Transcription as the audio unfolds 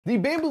The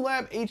Bambu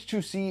Lab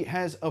H2C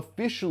has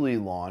officially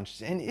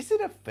launched, and is it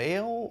a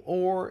fail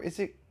or is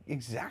it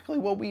exactly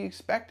what we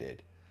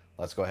expected?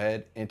 Let's go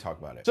ahead and talk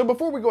about it. So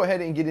before we go ahead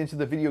and get into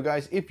the video,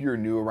 guys, if you're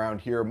new around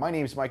here, my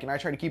name is Mike and I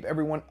try to keep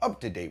everyone up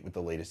to date with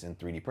the latest in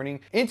 3D printing.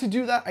 And to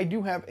do that, I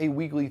do have a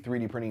weekly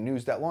 3D printing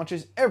news that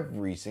launches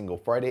every single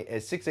Friday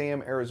at 6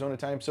 a.m. Arizona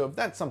time. So if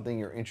that's something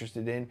you're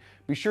interested in,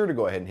 be sure to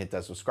go ahead and hit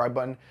that subscribe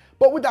button.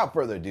 But without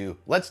further ado,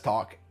 let's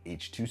talk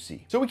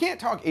H2C. So we can't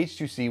talk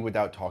H2C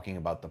without talking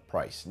about the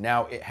price.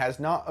 Now, it has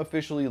not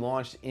officially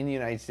launched in the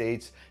United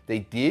States. They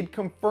did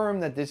confirm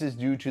that this is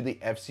due to the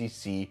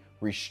FCC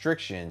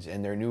restrictions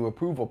and their new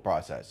approval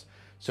process.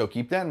 So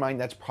keep that in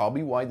mind. That's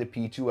probably why the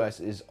P2S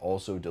is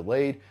also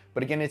delayed.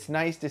 But again, it's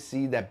nice to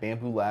see that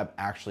Bambu Lab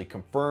actually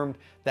confirmed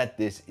that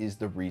this is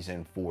the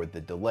reason for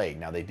the delay.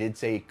 Now, they did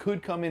say it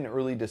could come in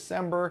early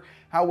December.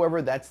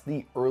 However, that's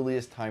the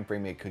earliest time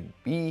frame it could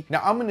be.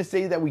 Now, I'm going to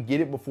say that we get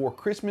it before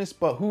Christmas,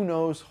 but who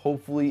knows?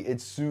 Hopefully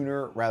it's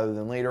sooner rather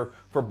than later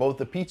for both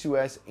the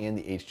P2S and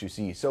the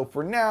H2C. So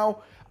for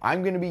now,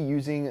 I'm going to be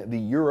using the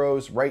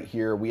euros right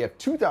here. We have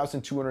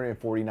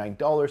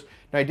 $2,249.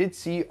 Now, I did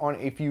see on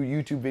a few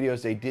YouTube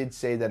videos, they did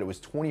say that it was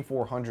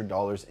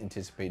 $2,400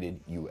 anticipated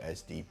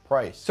USD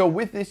price. So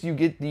with this, you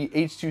get the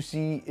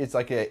H2C. It's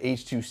like a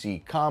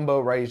H2C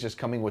combo, right? It's just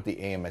coming with the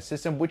AMS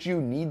system, which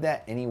you need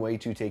that anyway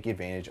to take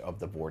advantage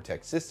of the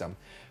Vortex system.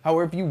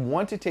 However, if you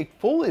want to take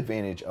full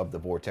advantage of the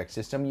Vortex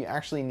system, you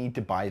actually need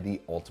to buy the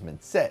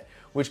Ultimate set,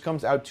 which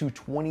comes out to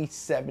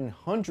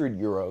 2,700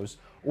 euros,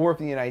 or if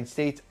the United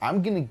States,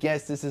 I'm gonna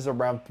guess this is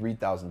around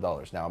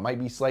 $3,000. Now, it might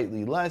be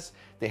slightly less.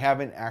 They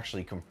haven't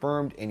actually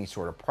confirmed any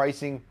sort of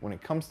pricing. When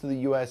it comes to the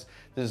US,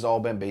 this has all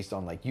been based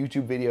on like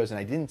YouTube videos, and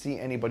I didn't see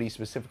anybody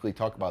specifically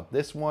talk about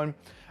this one.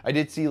 I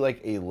did see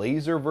like a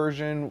laser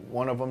version.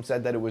 One of them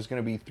said that it was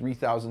gonna be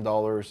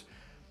 $3,000.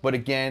 But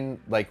again,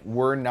 like,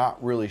 we're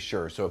not really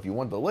sure. So if you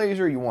want the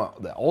laser, you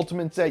want the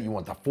ultimate set, you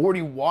want the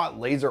 40-watt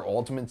laser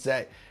ultimate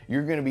set,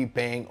 you're gonna be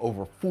paying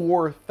over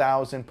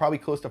 4,000, probably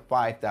close to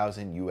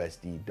 5,000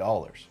 USD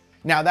dollars.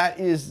 Now that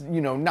is,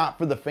 not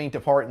for the faint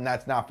of heart, and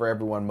that's not for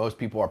everyone. Most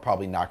people are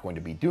probably not going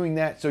to be doing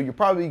that. So you're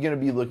probably gonna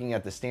be looking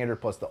at the standard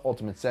plus the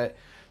ultimate set.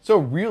 So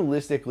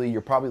realistically,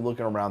 you're probably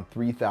looking around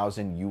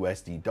 3,000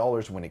 USD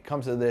dollars when it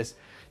comes to this.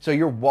 So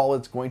your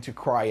wallet's going to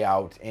cry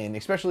out, and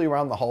especially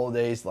around the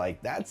holidays,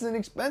 like, that's an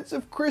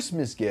expensive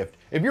Christmas gift.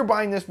 If you're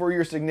buying this for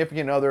your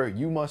significant other,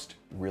 you must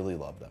really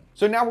love them.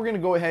 So now we're gonna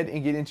go ahead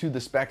and get into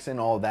the specs and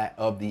all that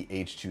of the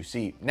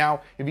H2C.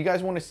 Now, if you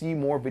guys wanna see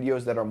more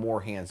videos that are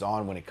more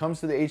hands-on when it comes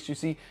to the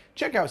H2C,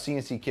 check out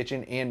CNC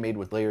Kitchen and Made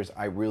with Layers.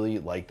 I really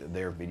liked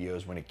their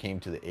videos when it came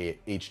to the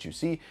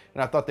H2C,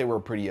 and I thought they were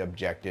pretty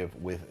objective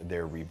with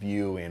their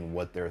review and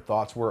what their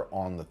thoughts were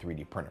on the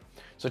 3D printer.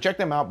 So check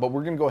them out, but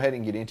we're gonna go ahead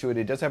and get into it.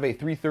 It does have a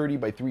 330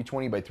 by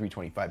 320 by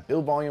 325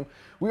 build volume.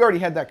 We already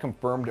had that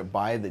confirmed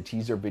by the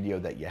teaser video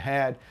that you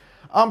had.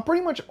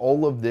 Pretty much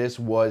all of this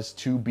was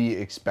to be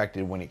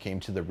expected when it came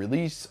to the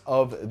release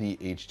of the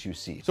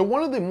H2C. So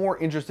one of the more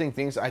interesting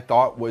things I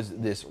thought was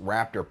this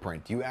Raptor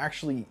print.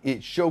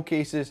 It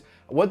showcases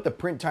what the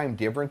print time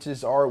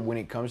differences are when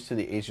it comes to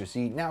the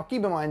H2C. Now,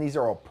 keep in mind, these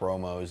are all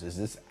promos. Is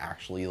this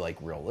actually like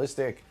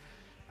realistic?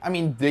 I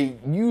mean, they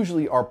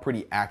usually are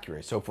pretty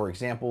accurate. So for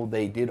example,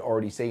 they did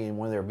already say in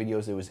one of their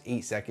videos, it was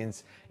 8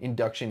 seconds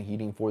induction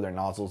heating for their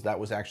nozzles. That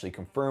was actually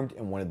confirmed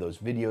in one of those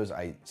videos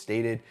I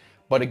stated.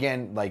 But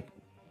again, like,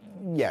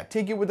 yeah,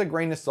 take it with a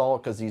grain of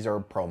salt because these are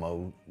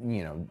promo,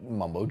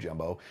 mumbo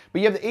jumbo.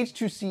 But you have the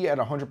H2C at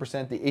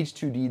 100%. The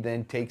H2D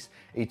then takes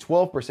a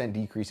 12%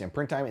 decrease in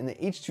print time, and the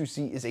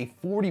H2C is a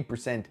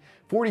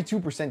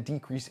 42%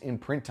 decrease in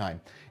print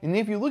time. And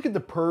if you look at the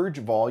purge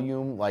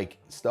volume, like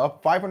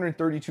stuff,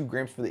 532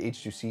 grams for the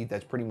H2C,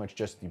 that's pretty much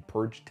just the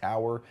purge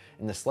tower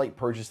and the slight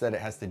purges that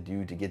it has to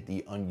do to get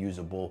the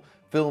unusable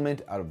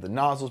filament out of the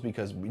nozzles,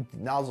 because with the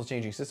nozzle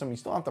changing system, you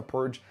still have to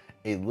purge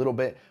a little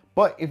bit.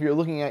 But if you're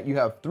looking at, you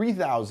have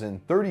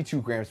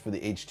 3,032 grams for the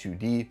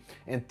H2D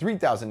and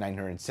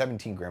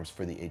 3,917 grams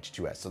for the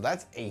H2S. So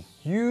that's a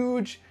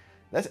huge,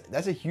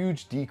 that's a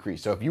huge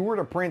decrease. So if you were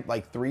to print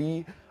like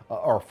 3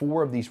 or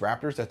 4 of these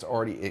Raptors, that's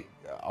already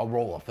a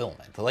roll of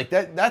filament. Like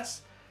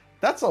that's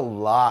a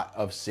lot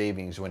of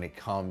savings when it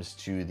comes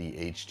to the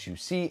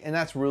H2C, and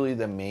that's really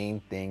the main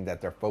thing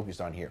that they're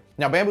focused on here.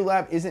 Now, Bambu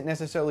Lab isn't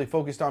necessarily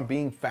focused on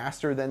being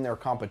faster than their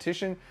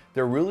competition.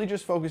 They're really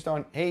just focused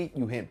on, hey,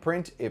 you hit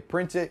print, it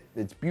prints it,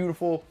 it's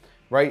beautiful,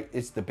 right?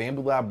 It's the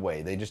Bambu Lab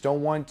way. They just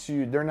don't want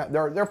to,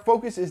 their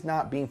focus is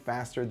not being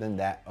faster than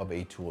that of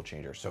a tool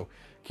changer. So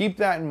keep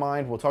that in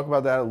mind. We'll talk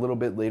about that a little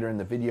bit later in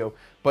the video.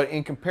 But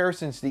in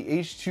comparisons, the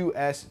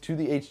H2S to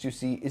the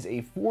H2C is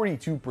a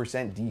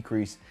 42%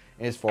 decrease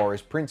as far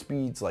as print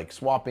speeds, like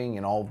swapping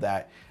and all of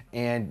that.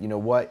 And you know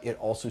what? It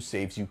also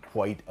saves you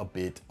quite a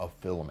bit of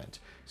filament.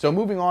 So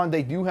moving on,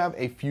 they do have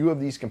a few of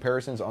these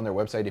comparisons on their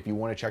website. If you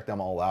want to check them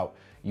all out,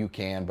 you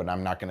can, but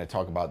I'm not going to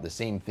talk about the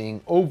same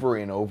thing over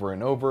and over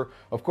and over.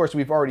 Of course,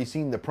 we've already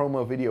seen the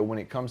promo video when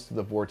it comes to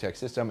the Vortex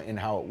system and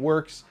how it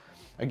works.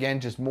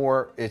 Again,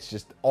 it's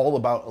just all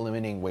about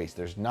eliminating waste.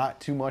 There's not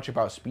too much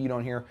about speed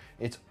on here.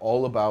 It's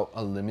all about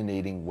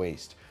eliminating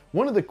waste.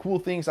 One of the cool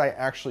things I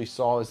actually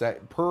saw is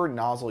that per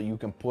nozzle, you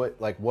can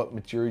put like what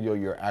material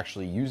you're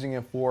actually using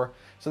it for.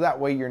 So that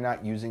way you're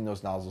not using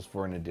those nozzles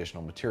for an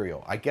additional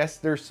material. I guess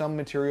there's some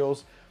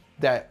materials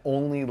that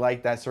only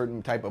like that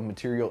certain type of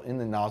material in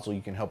the nozzle.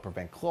 You can help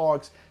prevent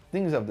clogs,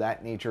 things of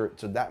that nature.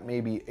 So that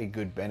may be a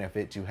good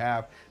benefit to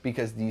have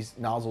because these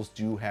nozzles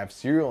do have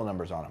serial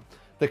numbers on them.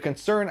 The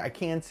concern I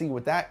can see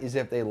with that is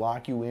if they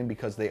lock you in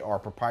because they are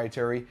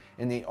proprietary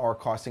and they are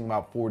costing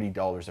about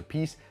 $40 a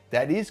piece.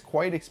 That is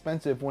quite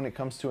expensive when it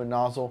comes to a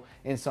nozzle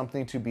and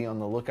something to be on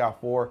the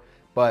lookout for.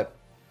 But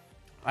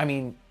I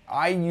mean,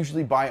 I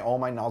usually buy all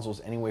my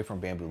nozzles anyway from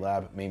Bambu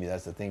Lab. Maybe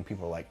that's the thing.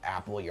 People are like,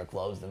 Apple, you're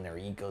closed in their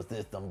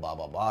ecosystem, blah,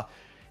 blah, blah.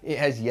 It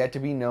has yet to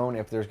be known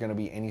if there's going to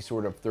be any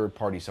sort of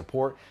third-party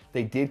support.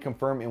 They did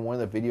confirm in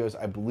one of the videos,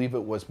 I believe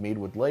it was Made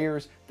with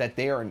Layers, that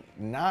they are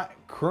not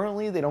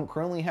currently, they don't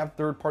currently have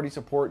third-party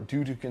support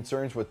due to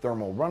concerns with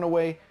thermal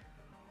runaway.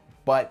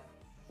 But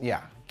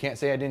yeah, can't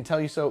say I didn't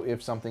tell you so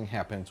if something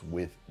happens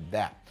with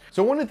that.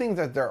 So one of the things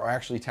that they're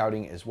actually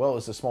touting as well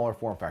is the smaller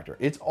form factor.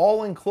 It's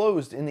all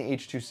enclosed in the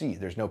H2C.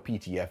 There's no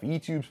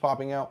PTFE tubes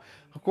popping out.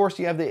 Of course,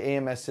 you have the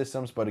AMS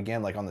systems, but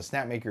again, like on the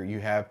Snapmaker, you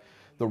have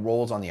the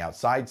rolls on the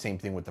outside. Same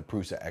thing with the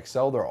Prusa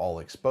XL, they're all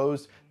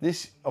exposed.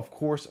 This, of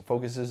course,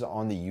 focuses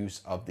on the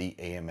use of the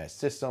AMS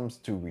systems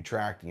to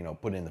retract, you know,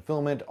 put in the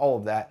filament, all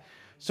of that.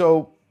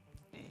 So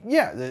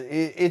yeah,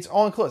 it's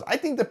all enclosed. I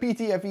think the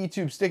PTFE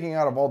tube sticking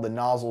out of all the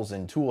nozzles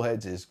and tool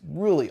heads is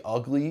really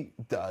ugly,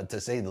 to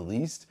say the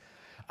least.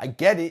 I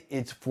get it,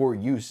 it's for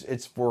use,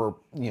 it's for,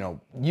 you know,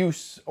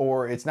 use,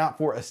 or it's not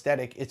for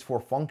aesthetic, it's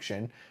for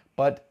function.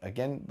 But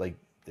again, like,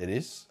 it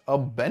is a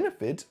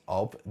benefit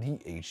of the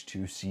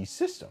H2C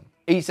system.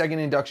 8-second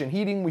induction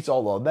heating, we saw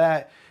all of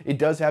that. It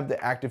does have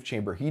the active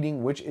chamber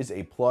heating, which is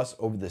a plus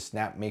over the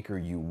Snapmaker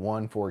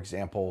U1, for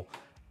example.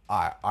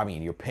 I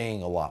mean, you're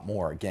paying a lot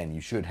more. Again, you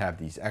should have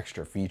these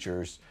extra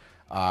features.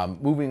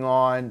 Moving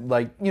on,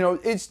 like, you know,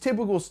 it's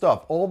typical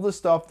stuff. All the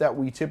stuff that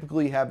we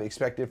typically have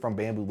expected from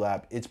Bambu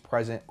Lab, it's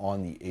present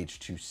on the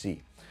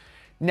H2C.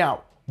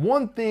 Now,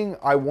 one thing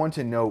I want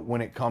to note when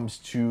it comes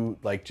to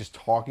like just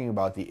talking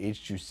about the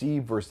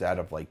H2C versus that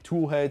of like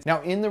tool heads.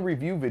 Now in the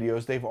review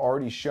videos, they've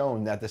already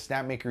shown that the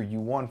Snapmaker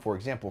U1, for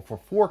example, for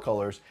 4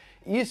 colors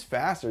is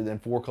faster than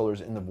 4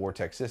 colors in the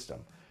Vortex system.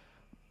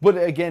 But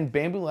again,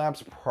 Bambu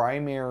Lab's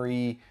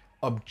primary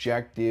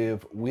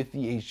objective with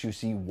the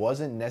H2C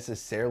wasn't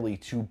necessarily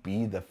to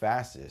be the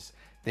fastest.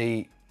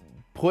 They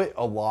put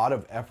a lot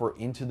of effort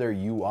into their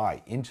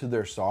UI, into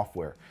their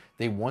software.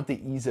 They want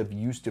the ease of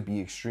use to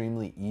be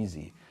extremely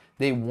easy.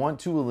 They want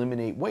to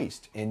eliminate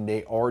waste, and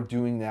they are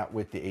doing that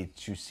with the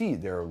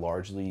H2C. They're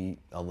largely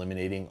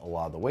eliminating a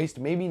lot of the waste,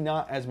 maybe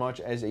not as much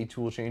as a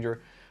tool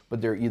changer,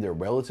 but they're either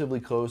relatively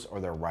close or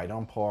they're right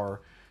on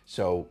par.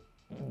 So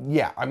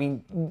yeah, I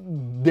mean,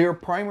 their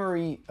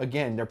primary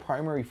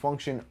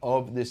function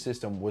of this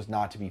system was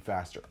not to be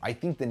faster. I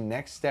think the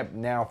next step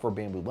now for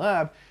Bambu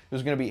Lab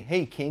is going to be,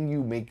 hey, can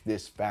you make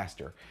this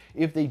faster?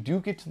 If they do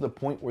get to the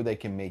point where they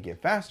can make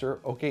it faster,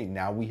 okay,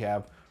 now we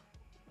have,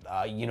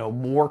 you know,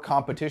 more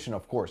competition,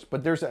 of course.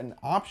 But there's an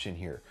option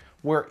here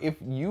where if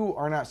you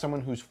are not someone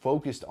who's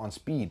focused on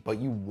speed, but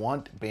you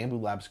want Bambu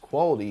Lab's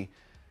quality,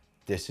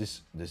 this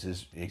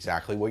is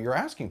exactly what you're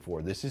asking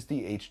for. This is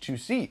the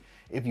H2C.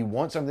 If you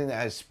want something that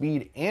has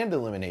speed and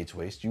eliminates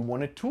waste, you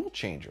want a tool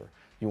changer.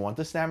 You want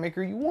the Snapmaker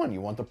U1,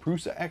 you want the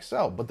Prusa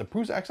XL, but the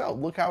Prusa XL,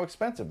 look how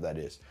expensive that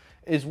is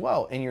as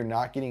well. And you're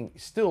not getting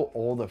still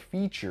all the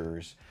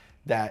features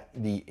that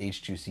the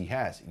H2C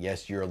has.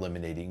 Yes, you're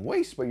eliminating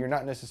waste, but you're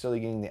not necessarily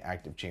getting the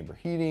active chamber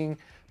heating,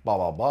 blah,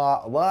 blah,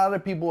 blah. A lot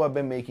of people have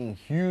been making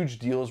huge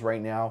deals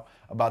right now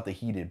about the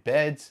heated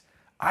beds.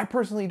 I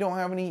personally don't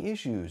have any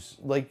issues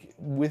like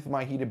with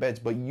my heated beds,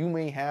 but you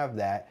may have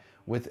that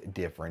with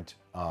different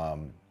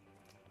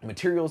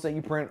materials that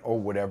you print or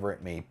whatever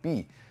it may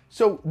be.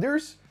 So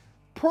there's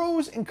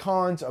pros and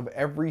cons of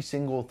every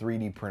single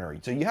 3D printer.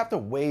 So you have to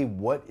weigh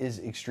what is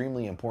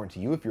extremely important to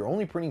you. If you're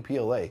only printing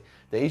PLA,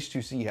 the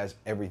H2C has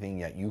everything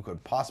that you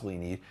could possibly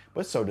need,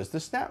 but so does the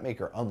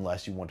Snapmaker,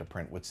 unless you want to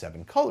print with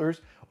 7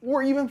 colors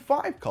or even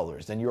 5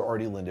 colors, then you're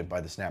already limited by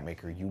the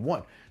Snapmaker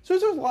U1. So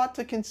there's a lot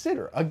to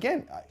consider.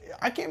 Again,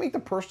 I can't make the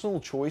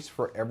personal choice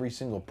for every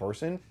single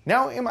person.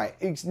 Now, am I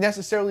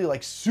necessarily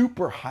like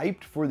super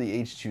hyped for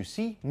the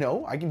H2C?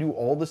 No, I can do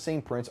all the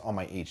same prints on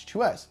my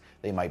H2S.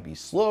 They might be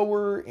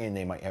slower and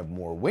they might have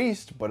more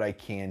waste, but I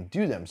can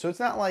do them. So it's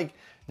not like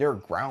they're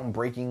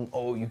groundbreaking,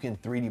 oh, you can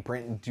 3D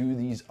print and do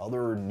these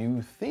other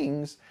new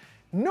things.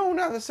 No,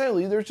 not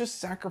necessarily. There's just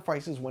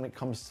sacrifices when it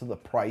comes to the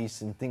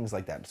price and things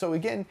like that. So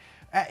again,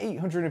 at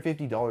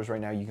 $850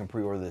 right now, you can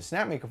pre-order the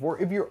Snapmaker for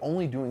if you're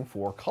only doing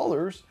 4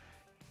 colors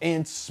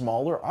and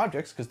smaller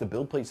objects, because the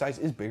build plate size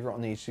is bigger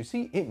on the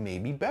H2C, it may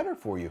be better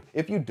for you.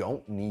 If you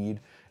don't need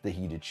the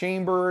heated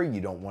chamber,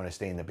 you don't want to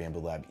stay in the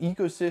Bambu Lab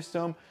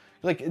ecosystem,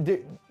 Like,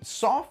 the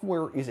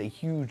software is a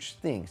huge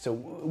thing. So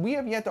we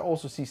have yet to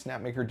also see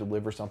Snapmaker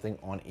deliver something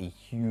on a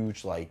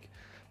huge, like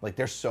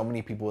there's so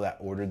many people that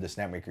ordered the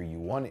Snapmaker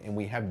U1, and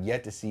we have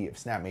yet to see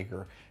if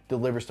Snapmaker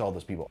delivers to all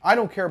those people. I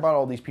don't care about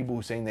all these people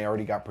who saying they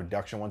already got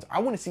production ones. I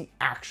want to see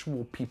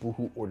actual people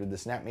who ordered the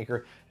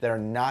Snapmaker that are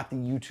not the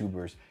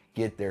YouTubers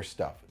get their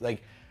stuff.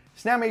 Like,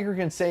 Snapmaker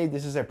can say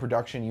this is a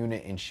production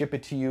unit and ship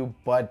it to you,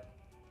 but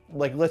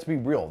like, let's be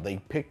real. They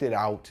picked it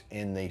out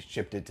and they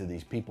shipped it to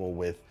these people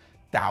with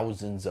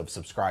thousands of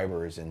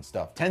subscribers and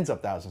stuff, tens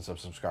of thousands of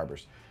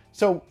subscribers.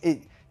 So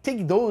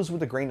take those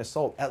with a grain of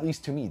salt. At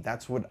least to me,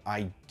 that's what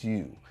I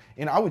do.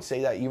 And I would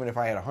say that even if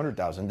I had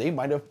 100,000, they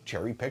might have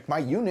cherry picked my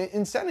unit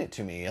and sent it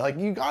to me. Like,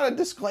 you gotta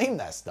disclaim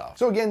that stuff.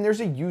 So again, there's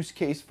a use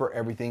case for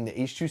everything. The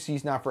H2C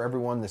is not for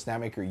everyone. The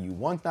Snapmaker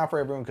U1's not for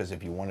everyone, because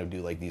if you want to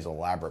do like these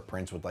elaborate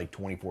prints with like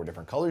 24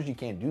 different colors, you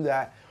can't do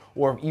that.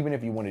 Or even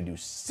if you want to do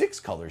 6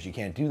 colors, you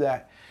can't do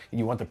that. And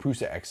you want the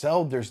Prusa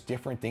XL, there's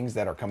different things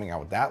that are coming out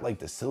with that, like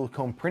the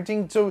silicone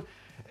printing. So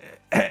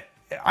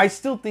I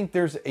still think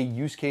there's a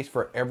use case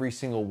for every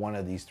single one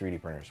of these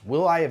 3D printers.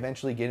 Will I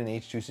eventually get an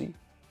H2C?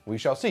 We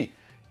shall see.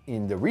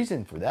 And the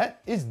reason for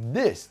that is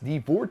this. The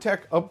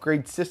Vortex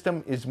upgrade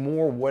system is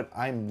more what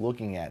I'm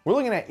looking at. We're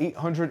looking at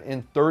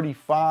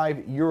 835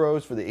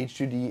 euros for the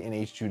H2D and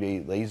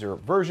H2D laser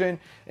version,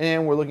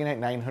 and we're looking at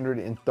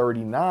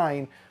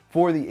 939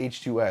 for the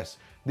H2S.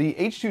 The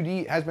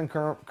H2D has been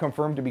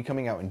confirmed to be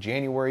coming out in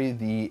January.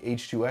 The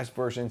H2S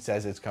version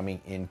says it's coming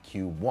in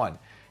Q1.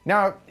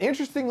 Now,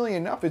 interestingly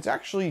enough, it's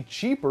actually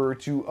cheaper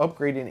to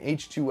upgrade an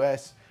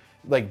H2S,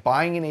 like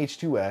buying an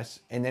H2S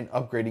and then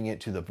upgrading it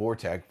to the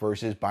Vortex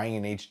versus buying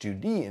an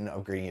H2D and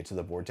upgrading it to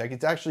the Vortex.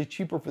 It's actually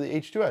cheaper for the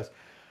H2S.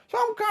 So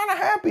I'm kind of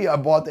happy I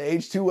bought the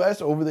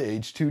H2S over the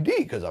H2D,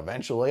 because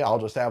eventually I'll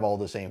just have all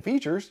the same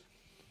features.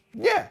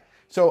 Yeah.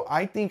 So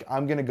I think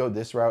I'm going to go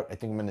this route. I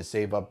think I'm going to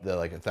save up the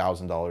like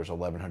 $1,000,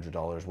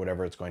 $1,100,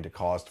 whatever it's going to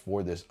cost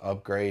for this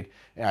upgrade.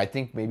 And I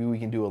think maybe we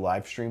can do a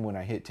live stream when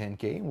I hit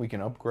 10K and we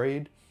can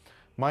upgrade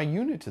my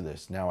unit to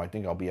this. Now I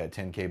think I'll be at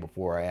 10K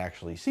before I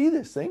actually see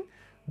this thing,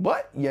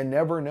 but you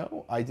never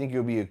know. I think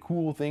it'll be a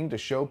cool thing to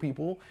show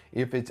people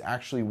if it's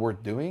actually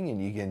worth doing,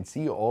 and you can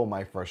see all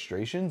my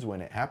frustrations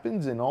when it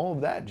happens and all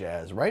of that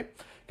jazz, right?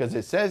 Because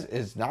it says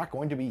it's not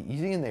going to be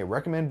easy, and they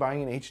recommend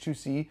buying an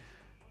H2C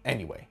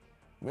anyway.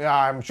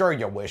 I'm sure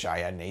you wish I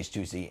had an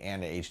H2C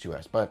and an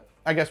H2S, but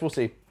I guess we'll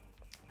see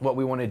what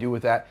we want to do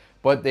with that.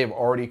 But they've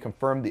already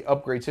confirmed the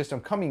upgrade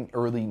system coming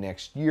early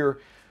next year.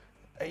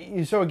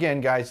 So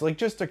again, guys, like,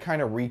 just to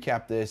kind of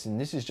recap this,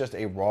 and this is just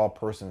a raw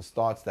person's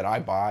thoughts that I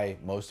buy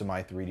most of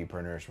my 3D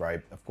printers,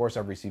 right? Of course,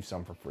 I've received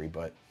some for free,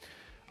 but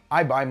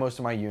I buy most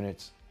of my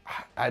units.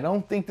 I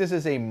don't think this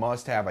is a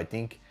must-have. I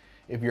think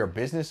if you're a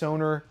business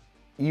owner,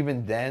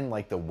 even then,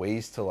 like, the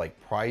ways to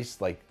like price,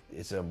 like,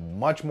 it's a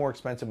much more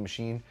expensive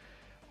machine.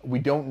 We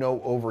don't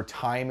know over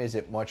time, is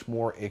it much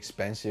more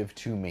expensive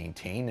to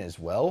maintain as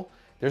well?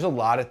 There's a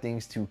lot of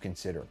things to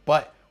consider.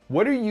 But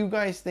what are you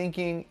guys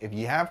thinking? If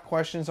you have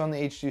questions on the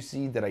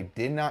H2C that I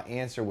did not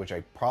answer, which I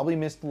probably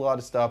missed a lot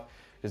of stuff,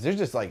 because there's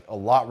just like a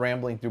lot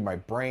rambling through my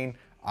brain,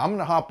 I'm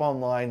gonna hop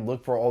online,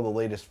 look for all the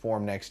latest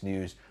Formnext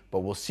news, but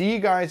we'll see you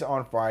guys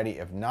on Friday.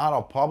 If not,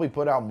 I'll probably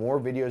put out more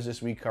videos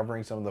this week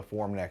covering some of the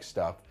Formnext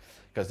stuff,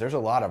 because there's a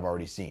lot I've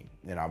already seen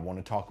and I want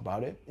to talk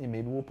about it, and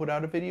maybe we'll put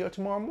out a video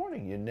tomorrow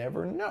morning. You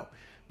never know.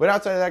 But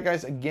outside of that,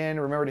 guys, again,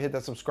 remember to hit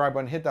that subscribe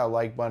button, hit that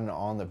like button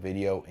on the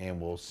video,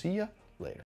 and we'll see you later.